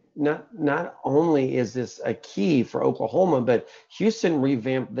only is this a key for Oklahoma, but Houston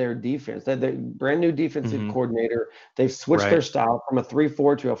revamped their defense. They brand new defensive coordinator. They've switched their style from a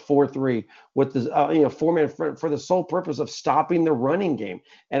 3-4 to a 4-3 with the 4-man front for the sole purpose of stopping the running game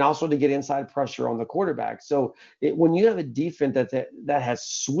and also to get inside pressure on the quarterback. So when you have a defense that has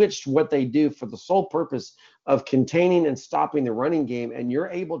switched what they do for the sole purpose of containing and stopping the running game, and you're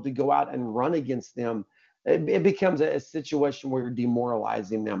able to go out and run against them, it becomes a situation where you're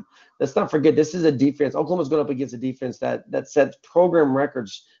demoralizing them. Let's not forget, this is a defense. Oklahoma's going up against a defense that sets program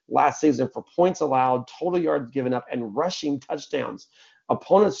records last season for points allowed, total yards given up, and rushing touchdowns.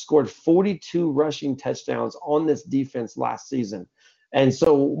 Opponents scored 42 rushing touchdowns on this defense last season. And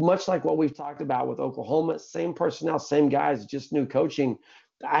so much like what we've talked about with Oklahoma, same personnel, same guys, just new coaching.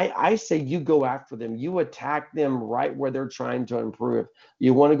 I say you go after them. You attack them right where they're trying to improve.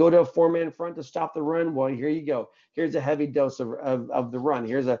 You want to go to a 4-man front to stop the run? Well, here you go. Here's a heavy dose of the run.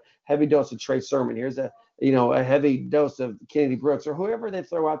 Here's a heavy dose of Trey Sermon. Here's a heavy dose of Kennedy Brooks or whoever they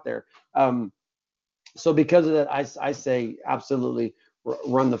throw out there. So because of that, I say absolutely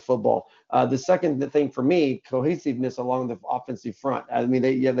run the football. The second thing for me, cohesiveness along the offensive front. I mean,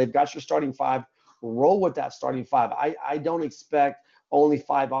 they've got your starting 5. Roll with that starting 5. I don't expect only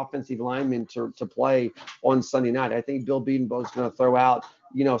 5 offensive linemen to play on Sunday night. I think Bill Bedenbaugh's going to throw out,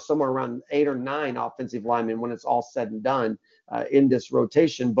 somewhere around 8 or 9 offensive linemen when it's all said and done in this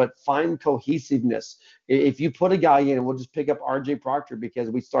rotation. But find cohesiveness. If you put a guy in, and we'll just pick up R.J. Proctor because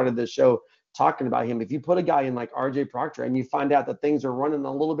we started the show talking about him. If you put a guy in like R.J. Proctor and you find out that things are running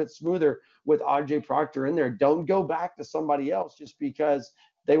a little bit smoother with R.J. Proctor in there, don't go back to somebody else just because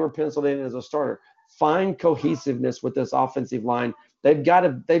they were penciled in as a starter. Find cohesiveness with this offensive line. They've got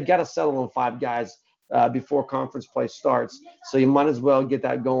to settle on 5 guys before conference play starts. So you might as well get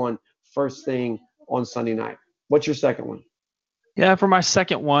that going first thing on Sunday night. What's your second one? Yeah, for my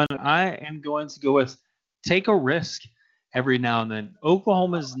second one, I am going to go with take a risk. every now and then.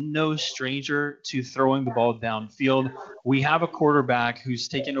 Oklahoma's no stranger to throwing the ball downfield. We have a quarterback who's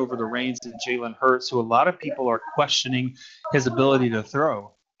taken over the reins in Jalen Hurts, who a lot of people are questioning his ability to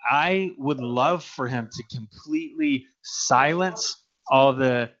throw. I would love for him to completely silence all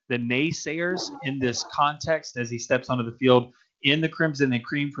the naysayers in this context as he steps onto the field in the Crimson and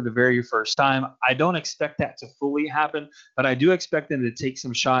Cream for the very first time. I don't expect that to fully happen, but I do expect them to take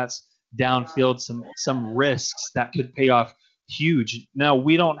some shots downfield, some risks that could pay off huge. Now,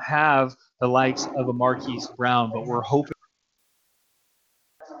 we don't have the likes of a Marquise Brown, but we're hoping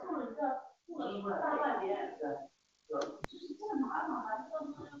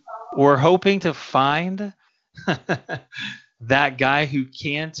to find that guy who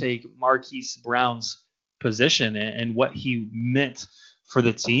can take Marquise Brown's position and what he meant for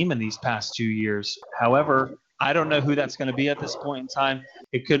the team in these past 2 years. However, I don't know who that's going to be at this point in time.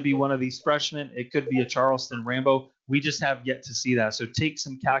 It could be one of these freshmen. It could be a Charleston Rambo. We just have yet to see that. So take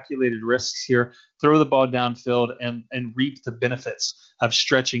some calculated risks here, throw the ball downfield, and reap the benefits of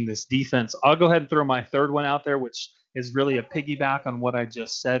stretching this defense. I'll go ahead and throw my third one out there, which is really a piggyback on what I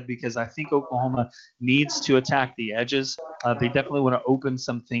just said, because I think Oklahoma needs to attack the edges. They definitely want to open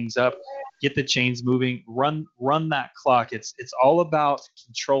some things up, get the chains moving, run that clock. It's all about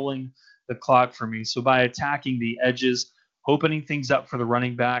controlling the clock for me. So by attacking the edges, opening things up for the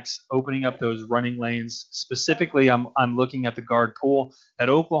running backs, opening up those running lanes. Specifically, I'm looking at the guard pool that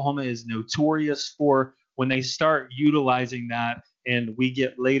Oklahoma is notorious for. When they start utilizing that and we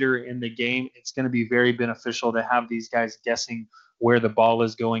get later in the game, it's going to be very beneficial to have these guys guessing where the ball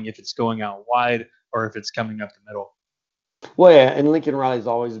is going, if it's going out wide or if it's coming up the middle. Well, yeah, and Lincoln Riley's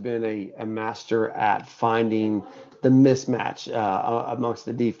always been a master at finding the mismatch amongst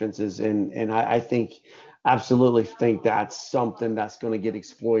the defenses, and I think absolutely think that's something that's going to get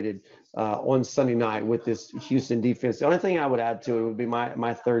exploited on Sunday night with this Houston defense. The only thing I would add to it would be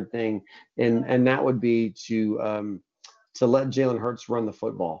my third thing, and that would be to let Jalen Hurts run the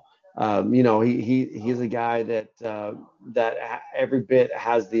football. He's a guy that every bit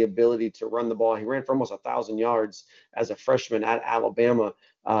has the ability to run the ball. He ran for almost 1,000 yards as a freshman at Alabama.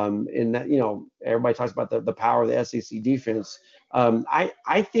 And that, everybody talks about the power of the SEC defense.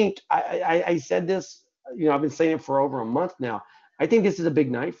 I think I said this. I've been saying it for over a month now. I think this is a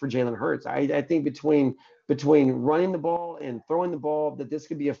big night for Jalen Hurts. I think between running the ball and throwing the ball, that this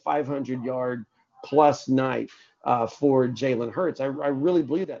could be a 500-yard plus night for Jalen Hurts. I really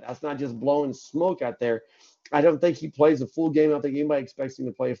believe that. That's not just blowing smoke out there. I don't think he plays a full game. I don't think anybody expects him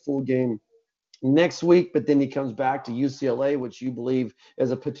to play a full game next week, but then he comes back to UCLA, which you believe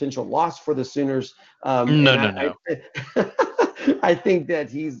is a potential loss for the Sooners. No. I think that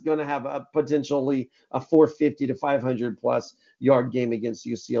he's going to have a potentially a 450 to 500 plus yard game against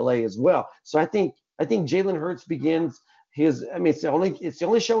UCLA as well. So I think Jalen Hurts begins it's the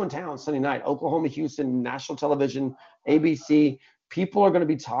only show in town Sunday night. Oklahoma, Houston, national television, ABC. People are going to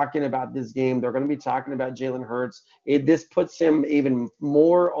be talking about this game. They're going to be talking about Jalen Hurts. This puts him even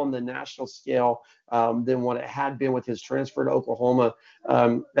more on the national scale than what it had been with his transfer to Oklahoma.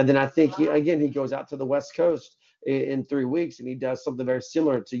 And then I think he goes out to the West Coast in 3 weeks and he does something very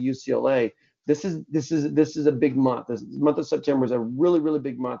similar to UCLA. This is a big month. This month of September is a really, really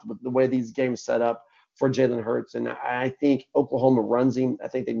big month with the way these games set up for Jalen Hurts. And I think Oklahoma runs him. I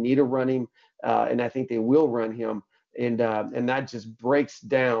think they need to run him, and I think they will run him. And that just breaks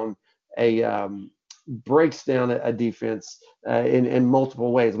down a defense in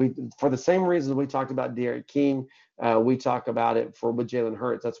multiple ways. For the same reasons we talked about Derek King, we talk about it with Jalen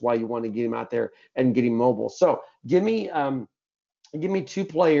Hurts. That's why you want to get him out there and get him mobile. So give me two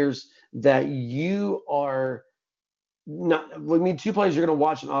players that you are two players you're going to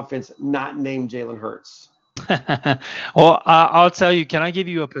watch an offense not named Jalen Hurts. Well, I'll tell you. Can I give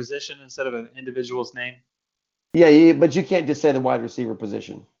you a position instead of an individual's name? Yeah, but you can't just say the wide receiver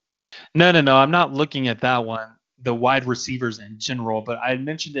position. No. I'm not looking at that one. The wide receivers in general, but I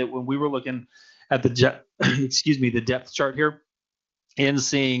mentioned it when we were looking at the depth chart here, and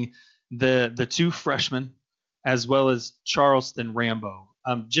seeing the two freshmen as well as Charleston Rambo.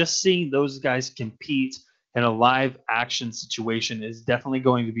 Just seeing those guys compete in a live action situation is definitely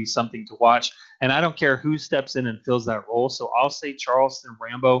going to be something to watch. And I don't care who steps in and fills that role. So I'll say Charleston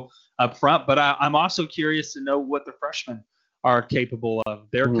Rambo up front, but I'm also curious to know what the freshmen are capable of.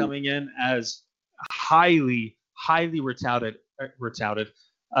 They're coming in as highly recruited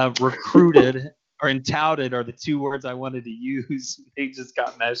or touted are the two words I wanted to use. They just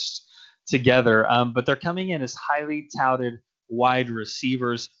got meshed together. But they're coming in as highly touted wide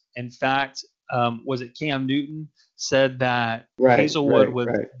receivers. In fact, was it Cam Newton said that Hazelwood was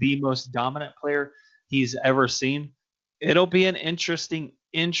the most dominant player he's ever seen? it'll be an interesting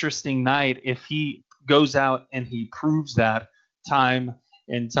night if he goes out and he proves that time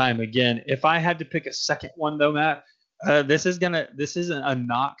and time again. If I had to pick a second one though, Matt, this isn't a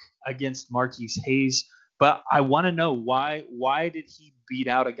knock against Marquise Hayes, but I want to know why did he beat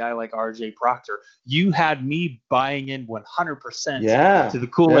out a guy like RJ Proctor? You had me buying in 100% Yeah, to the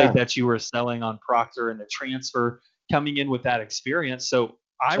Kool-Aid yeah. that you were selling on Proctor and the transfer coming in with that experience. So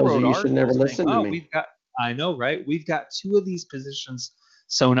I Shows you wrote you should never articles saying, listen to oh, me. I know, right? We've got two of these positions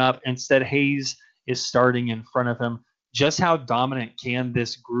sewn up. Instead, Hayes is starting in front of him. Just how dominant can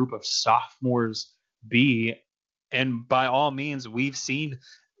this group of sophomores be? And by all means, we've seen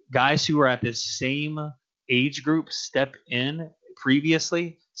guys who are at this same age group step in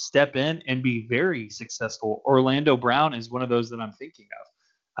and be very successful. Orlando Brown is one of those that I'm thinking of,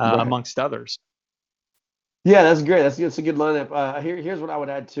 Right. amongst others. Yeah, that's great. That's a good lineup. Here's what I would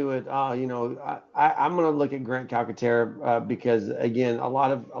add to it. I'm going to look at Grant Calcaterra because again, a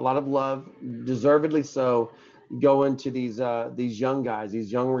lot of love, deservedly so, going to these young guys,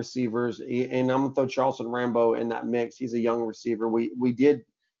 these young receivers, and I'm going to throw Charleston Rambo in that mix. He's a young receiver. We did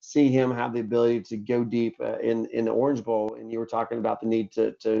see him have the ability to go deep in the Orange Bowl, and you were talking about the need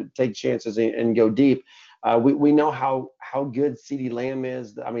to take chances and go deep. We know how good CeeDee Lamb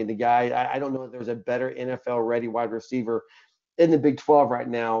is. I mean, the guy, I don't know if there's a better NFL ready wide receiver in the Big 12 right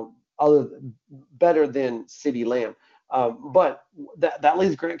now, better than CeeDee Lamb. But that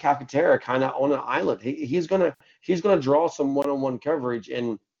leaves Grant Calcaterra kind of on an island. He's gonna draw some one-on-one coverage,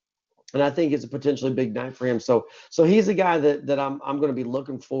 and I think it's a potentially big night for him. So he's a guy that I'm going to be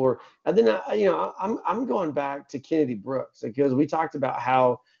looking for. And then I'm going back to Kennedy Brooks because we talked about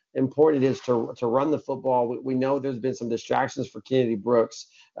how important it is to run the football. We know there's been some distractions for Kennedy Brooks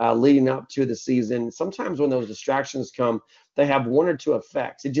leading up to the season. Sometimes when those distractions come, they have one or two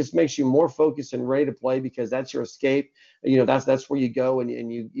effects. It just makes you more focused and ready to play because that's your escape. That's where you go and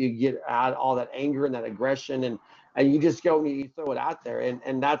you get out all that anger and that aggression and you just go and you throw it out there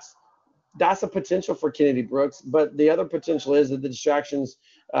and that's a potential for Kennedy Brooks. But the other potential is that the distractions,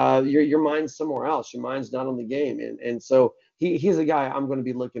 your mind's somewhere else. Your mind's not on the game, and so he's a guy I'm going to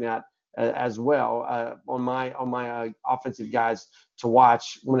be looking at as well on my offensive guys to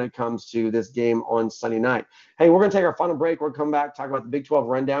watch when it comes to this game on Sunday night. Hey, we're going to take our final break. We're going to come back, talk about the Big 12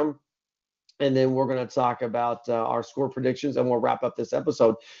 rundown. And then we're going to talk about our score predictions, and we'll wrap up this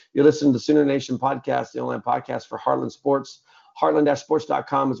episode. You're listening to Sooner Nation Podcast, the online podcast for Heartland Sports.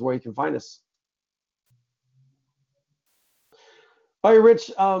 Heartland-sports.com is where you can find us. All right,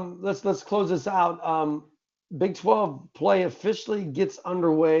 Rich, let's close this out. Big 12 play officially gets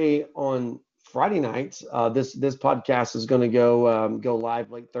underway on Friday night. This podcast is going to go live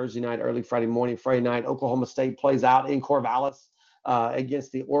late Thursday night, early Friday morning. Friday night, Oklahoma State plays out in Corvallis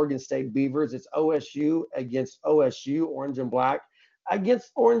against the Oregon State Beavers. It's OSU against OSU, orange and black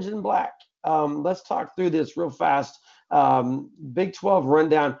against orange and black. Let's talk through this real fast. Big 12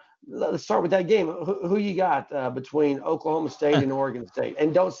 rundown. Let's start with that game. Who you got between Oklahoma State and Oregon State?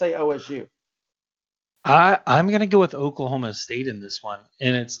 And don't say OSU. I'm going to go with Oklahoma State in this one.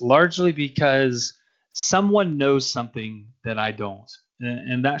 And it's largely because someone knows something that I don't.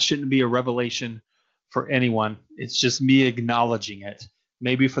 And that shouldn't be a revelation for anyone. It's just me acknowledging it,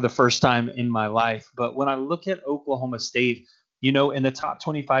 maybe for the first time in my life. But when I look at Oklahoma State, in the top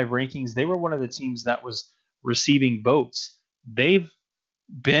 25 rankings, they were one of the teams that was receiving votes. They've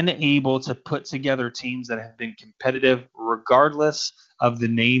been able to put together teams that have been competitive regardless of the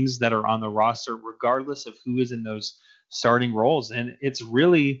names that are on the roster, regardless of who is in those starting roles. And it's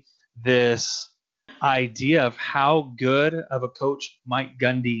really this idea of how good of a coach Mike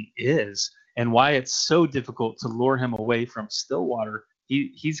Gundy is and why it's so difficult to lure him away from Stillwater.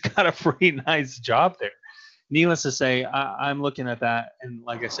 He's got a pretty nice job there. Needless to say, I'm looking at that, and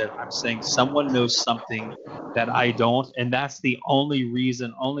like I said, I'm saying someone knows something that I don't, and that's the only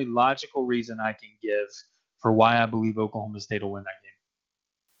logical reason I can give for why I believe Oklahoma State will win that game.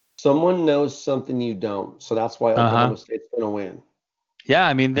 Someone knows something you don't, so that's why Oklahoma State's going to win. Yeah,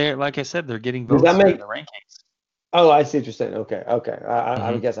 I mean, like I said, they're getting Does votes that in the rankings. Oh, I see what you're saying. Okay.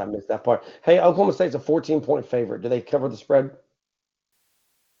 I guess I missed that part. Hey, Oklahoma State's a 14-point favorite. Do they cover the spread?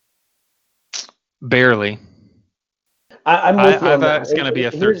 Barely. I'm with you on that. It's going to be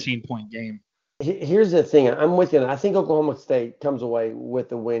a 13-point game. Here's the thing. I'm with you. I think Oklahoma State comes away with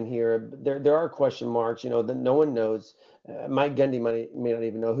the win here. There are question marks, that no one knows. Mike Gundy may not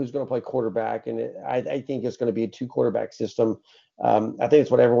even know who's going to play quarterback, and I think it's going to be a two-quarterback system. I think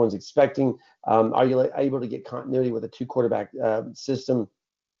it's what everyone's expecting. Are you able to get continuity with a two-quarterback system?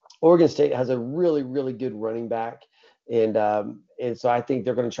 Oregon State has a really, really good running back, and so I think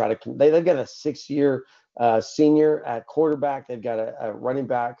they're going to try to. They've got a 6-year senior at quarterback. They've got a running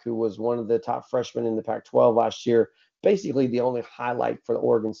back who was one of the top freshmen in the Pac-12 last year. Basically, the only highlight for the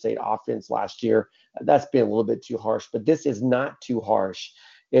Oregon State offense last year. That's been a little bit too harsh, but this is not too harsh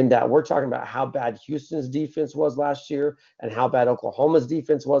in that we're talking about how bad Houston's defense was last year and how bad Oklahoma's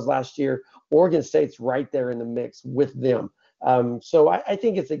defense was last year. Oregon State's right there in the mix with them. So I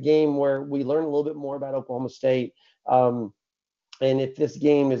think it's a game where we learn a little bit more about Oklahoma State. And if this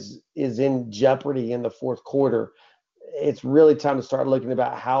game is in jeopardy in the fourth quarter, it's really time to start looking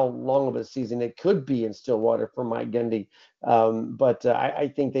about how long of a season it could be in Stillwater for Mike Gundy. But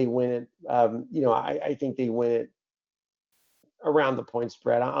I think they win it. I think they win it around the point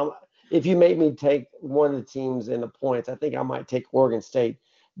spread. If you make me take one of the teams in the points, I think I might take Oregon State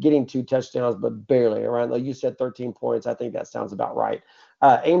getting 2 touchdowns, but barely around. Like you said, 13 points. I think that sounds about right.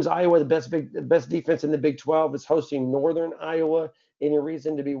 Ames, Iowa, the best defense in the Big 12, is hosting Northern Iowa. Any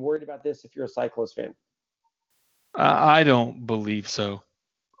reason to be worried about this if you're a Cyclones fan? I don't believe so.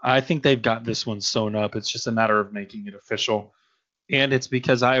 I think they've got this one sewn up. It's just a matter of making it official. And it's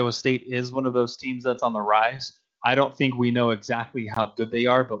because Iowa State is one of those teams that's on the rise. I don't think we know exactly how good they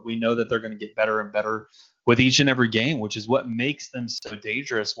are, but we know that they're going to get better and better with each and every game, which is what makes them so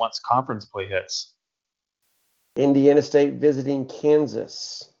dangerous once conference play hits. Indiana State visiting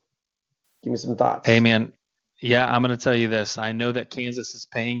Kansas. Give me some thoughts. Hey, man. Yeah, I'm going to tell you this. I know that Kansas is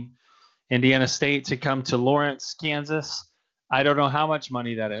paying Indiana State to come to Lawrence, Kansas. I don't know how much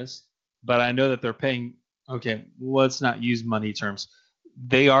money that is, but I know that they're paying. Okay, let's not use money terms.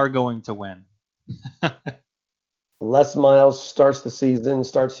 They are going to win. Les Miles starts the season,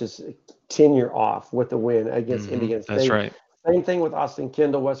 starts his tenure off with a win against Indiana State. That's right. Same thing with Austin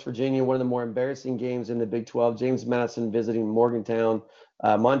Kendall, West Virginia, one of the more embarrassing games in the Big 12. James Madison visiting Morgantown,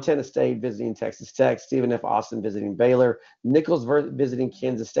 Montana State visiting Texas Tech, Stephen F. Austin visiting Baylor, Nichols visiting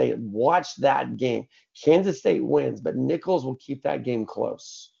Kansas State. Watch that game. Kansas State wins, but Nichols will keep that game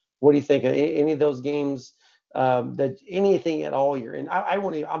close. What do you think? Any of those games, that anything at all you're in? I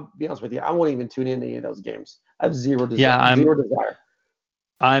won't even, I'll be honest with you, I won't even tune into any of those games. I have zero desire. Zero desire.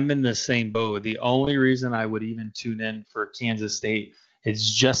 I'm in the same boat. The only reason I would even tune in for Kansas State is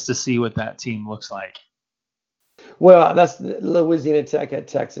just to see what that team looks like. Well, that's Louisiana Tech at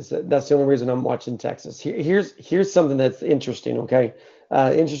Texas. That's the only reason I'm watching Texas. Here's something that's interesting, okay?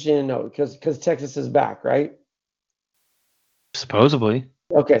 Interesting to know because Texas is back, right? Supposedly.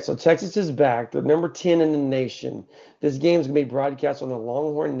 Okay, so Texas is back. They're number 10 in the nation. This game's going to be broadcast on the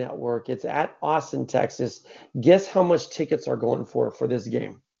Longhorn Network. It's at Austin, Texas. Guess how much tickets are going for this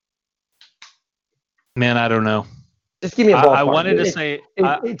game? Man, I don't know. Just give me a ballpark. I wanted to say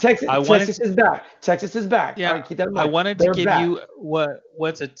Texas is back. Texas is back. Yeah, all right, keep that in mind. I wanted to give you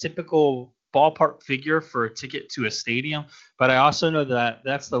what's a typical ballpark figure for a ticket to a stadium, but I also know that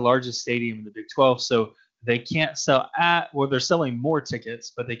that's the largest stadium in the Big 12, so they can't sell they're selling more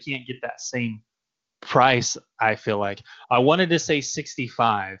tickets, but they can't get that same price, I feel like. I wanted to say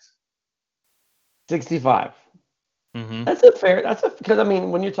 65. 65. Mm-hmm. Because I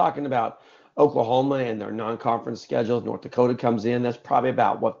mean, when you're talking about Oklahoma and their non-conference schedules, North Dakota comes in, that's probably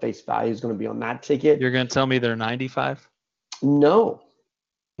about what face value is going to be on that ticket. You're going to tell me they're 95? No.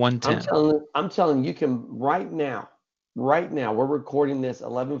 110. I'm telling you can right now, we're recording this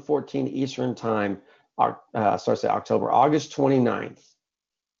 11:14 Eastern time. October, August 29th.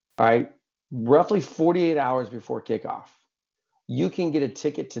 All right, roughly 48 hours before kickoff, you can get a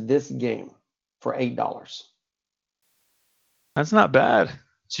ticket to this game for $8. That's not bad.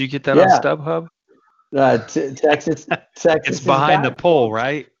 So you get that on StubHub? Texas it's behind the pole,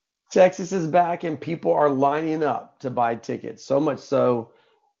 right? Texas is back, and people are lining up to buy tickets. So much so,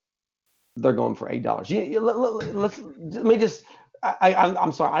 they're going for $8.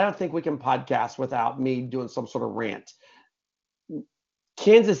 I'm sorry. I don't think we can podcast without me doing some sort of rant.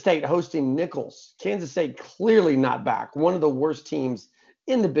 Kansas State hosting Nichols. Kansas State clearly not back. One of the worst teams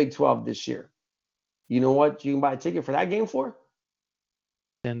in the Big 12 this year. You know what you can buy a ticket for that game for?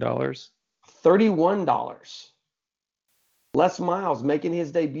 $10. $31. Les Miles making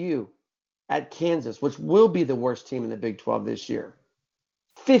his debut at Kansas, which will be the worst team in the Big 12 this year.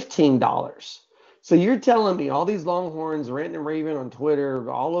 $15. So you're telling me all these Longhorns ranting and raving on Twitter,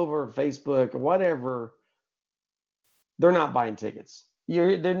 all over Facebook, whatever, they're not buying tickets.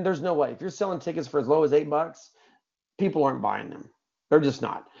 There's no way. If you're selling tickets for as low as $8, people aren't buying them. They're just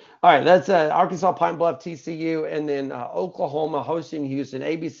not. All right, that's Arkansas, Pine Bluff, TCU, and then Oklahoma hosting Houston,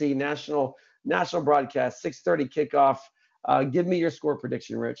 ABC national broadcast, 6:30 kickoff. Give me your score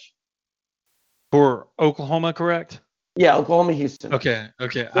prediction, Rich. For Oklahoma, correct? Yeah, Oklahoma, Houston. Okay.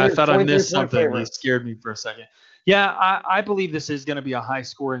 I thought I missed something. You scared me for a second. Yeah, I believe this is going to be a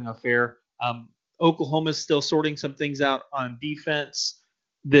high-scoring affair. Oklahoma's still sorting some things out on defense.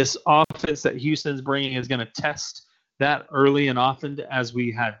 This offense that Houston's bringing is going to test that early and often, as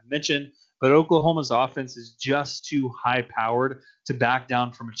we had mentioned. But Oklahoma's offense is just too high-powered to back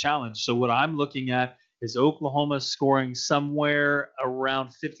down from a challenge. So what I'm looking at is Oklahoma scoring somewhere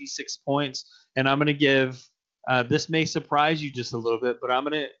around 56 points, and I'm going to give this may surprise you just a little bit, but I'm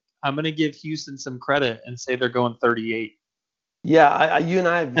going to give Houston some credit and say they're going 38. Yeah, you and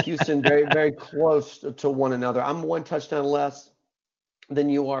I have Houston very, very close to one another. I'm one touchdown less than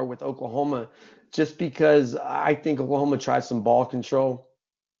you are with Oklahoma, just because I think Oklahoma tries some ball control.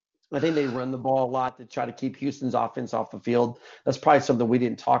 I think they run the ball a lot to try to keep Houston's offense off the field. That's probably something we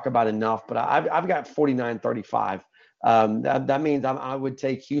didn't talk about enough, but I've got 49-35. That means I would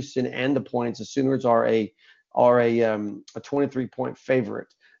take Houston and the points. The Sooners are a 23-point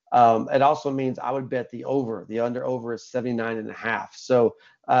favorite. It also means I would bet the over. The under is 79.5. So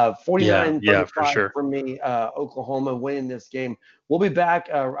 49-35 for me, Oklahoma winning this game. We'll be back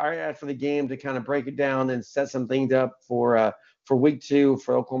right after the game to kind of break it down and set some things up for week 2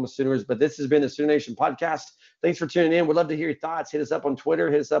 for Oklahoma Sooners. But this has been the Sooner Nation podcast. Thanks for tuning in. We'd love to hear your thoughts. Hit us up on Twitter.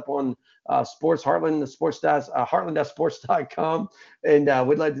 Hit us up on Sports Heartland, the heartland.sports.com. And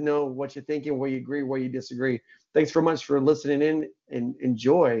we'd like to know what you're thinking, where you agree, where you disagree. Thanks very much for listening in, and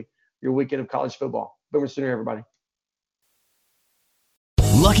enjoy your weekend of college football. Boomer Sooner, everybody.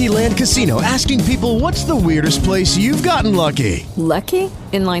 Lucky Land Casino, asking people, what's the weirdest place you've gotten lucky? Lucky?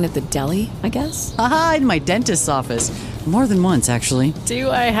 In line at the deli, I guess? Aha, in my dentist's office. More than once, actually.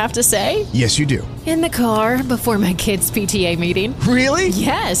 Do I have to say? Yes, you do. In the car before my kids' PTA meeting. Really?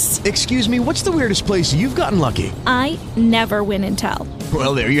 Yes. Excuse me, what's the weirdest place you've gotten lucky? I never win and tell.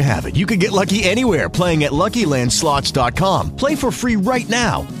 Well, there you have it. You can get lucky anywhere, playing at LuckyLandSlots.com. Play for free right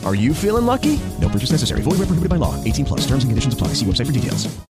now. Are you feeling lucky? No purchase necessary. Void where prohibited by law. 18+. Terms and conditions apply. See website for details.